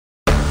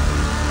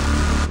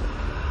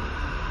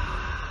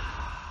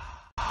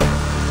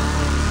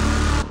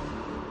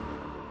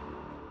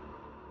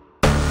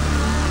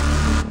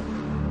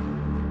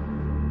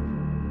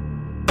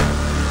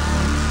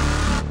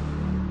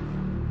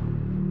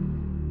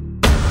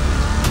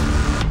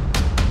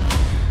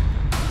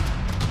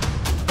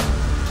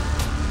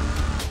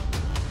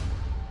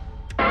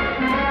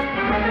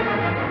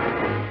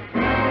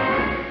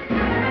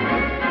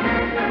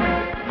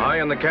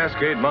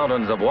Cascade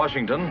Mountains of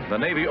Washington, the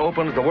Navy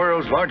opens the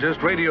world's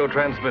largest radio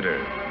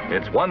transmitter.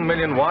 Its 1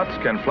 million watts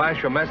can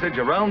flash a message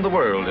around the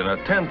world in a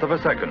tenth of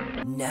a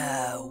second.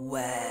 No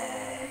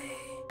way.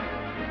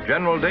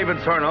 General David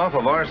Sarnoff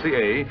of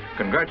RCA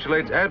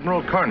congratulates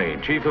Admiral Carney,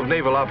 Chief of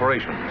Naval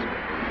Operations.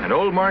 And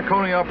old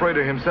Marconi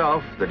operator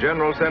himself, the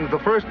General sends the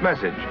first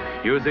message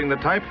using the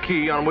type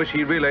key on which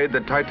he relayed the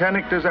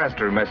Titanic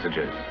disaster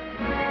messages.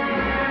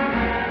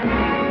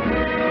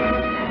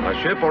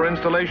 A ship or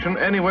installation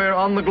anywhere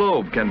on the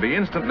globe can be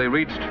instantly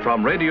reached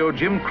from Radio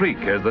Jim Creek,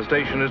 as the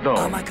station is known.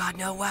 Oh my God,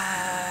 no way!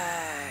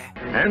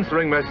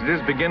 Answering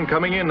messages begin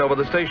coming in over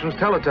the station's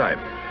teletype.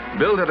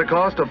 Built at a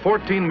cost of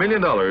 $14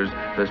 million,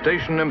 the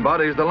station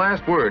embodies the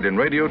last word in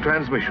radio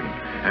transmission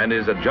and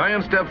is a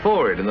giant step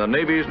forward in the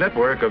Navy's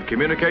network of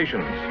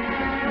communications.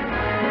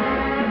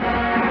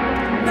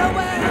 No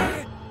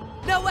way!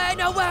 No way,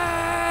 no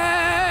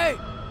way!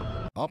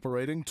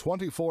 Operating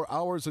 24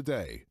 hours a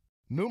day,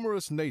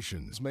 numerous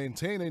nations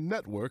maintain a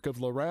network of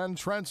LORAN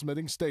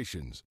transmitting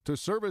stations to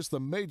service the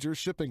major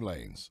shipping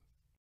lanes.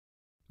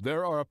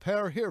 There are a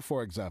pair here,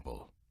 for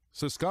example,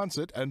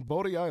 Sisconset and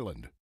Bodie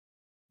Island.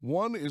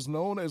 One is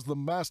known as the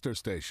master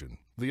station,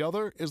 the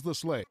other is the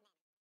slave.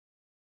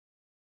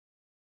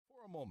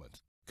 For a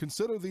moment,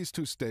 consider these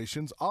two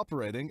stations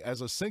operating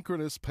as a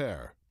synchronous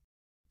pair,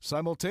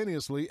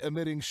 simultaneously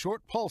emitting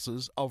short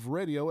pulses of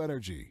radio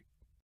energy.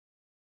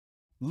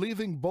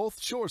 Leaving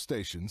both shore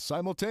stations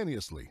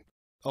simultaneously,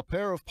 a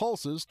pair of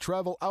pulses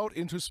travel out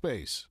into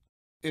space,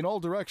 in all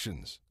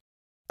directions,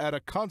 at a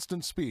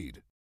constant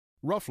speed,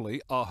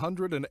 roughly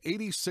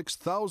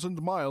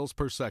 186,000 miles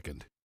per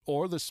second,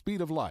 or the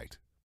speed of light.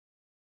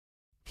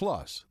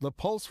 Plus, the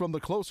pulse from the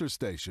closer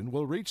station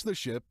will reach the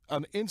ship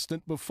an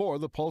instant before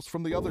the pulse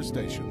from the other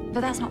station.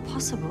 But that's not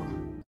possible.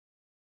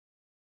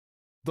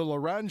 The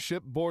LORAN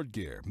ship board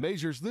gear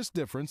measures this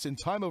difference in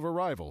time of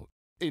arrival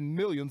in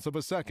millionths of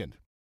a second,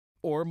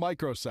 or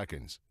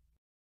microseconds.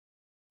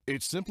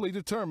 It simply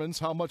determines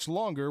how much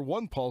longer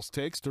one pulse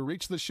takes to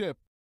reach the ship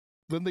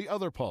than the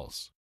other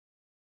pulse.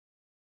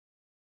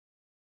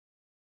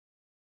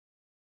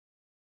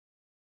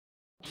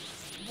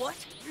 What?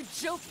 You're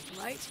joking,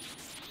 right?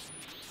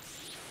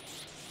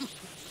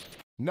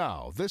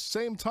 Now, this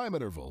same time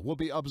interval will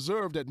be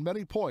observed at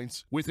many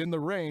points within the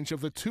range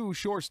of the two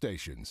shore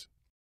stations.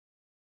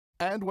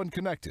 And when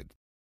connected,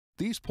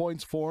 these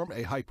points form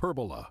a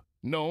hyperbola,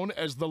 known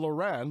as the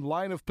LORAN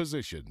line of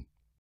position.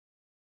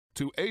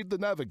 To aid the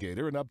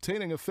navigator in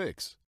obtaining a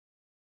fix,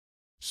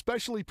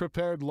 specially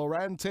prepared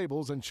LORAN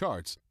tables and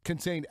charts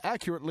contain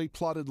accurately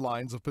plotted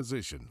lines of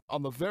position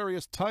on the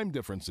various time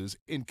differences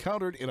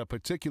encountered in a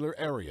particular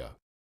area.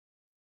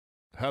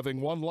 Having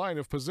one line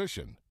of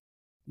position,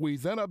 we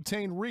then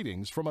obtain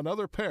readings from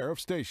another pair of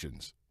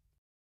stations.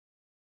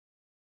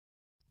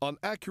 An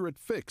accurate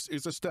fix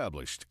is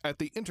established at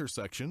the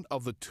intersection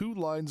of the two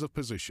lines of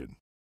position.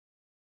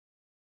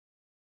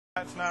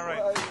 That's not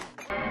right.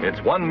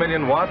 Its 1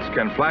 million watts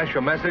can flash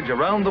a message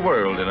around the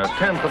world in a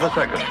tenth of a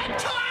second.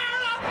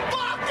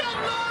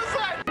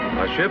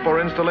 A ship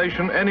or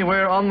installation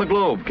anywhere on the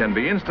globe can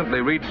be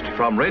instantly reached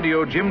from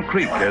Radio Jim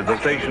Creek, as the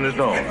station is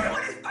known.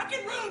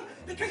 Fucking room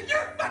because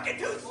you're fucking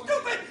too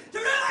stupid to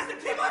realize that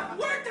people have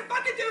work to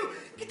fucking do.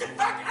 Get the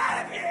fuck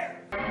out of here!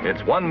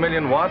 Its 1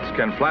 million watts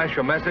can flash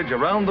a message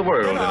around the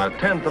world in a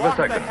tenth of a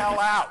second. Walk the hell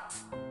out.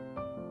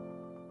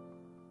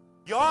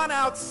 Yawn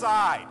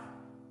outside.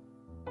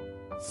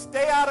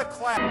 Stay out of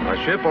class.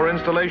 A ship or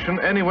installation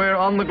anywhere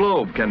on the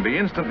globe can be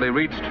instantly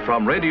reached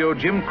from Radio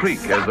Jim Creek,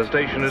 as the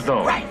station is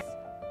known. Right.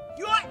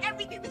 You are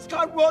everything that's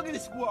gone wrong in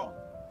this world.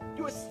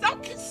 You are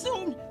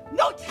self-consumed,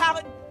 no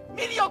talent,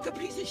 mediocre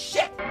piece of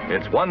shit.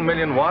 Its 1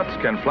 million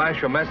watts can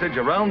flash a message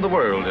around the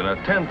world in a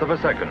tenth of a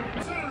second.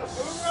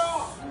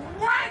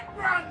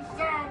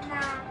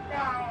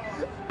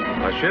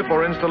 A ship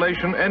or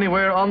installation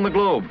anywhere on the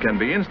globe can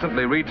be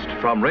instantly reached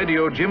from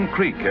Radio Jim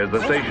Creek, as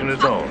the station is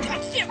known.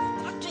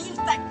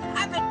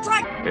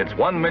 Its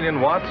 1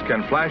 million watts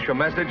can flash a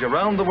message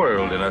around the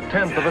world in a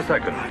tenth of a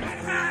second.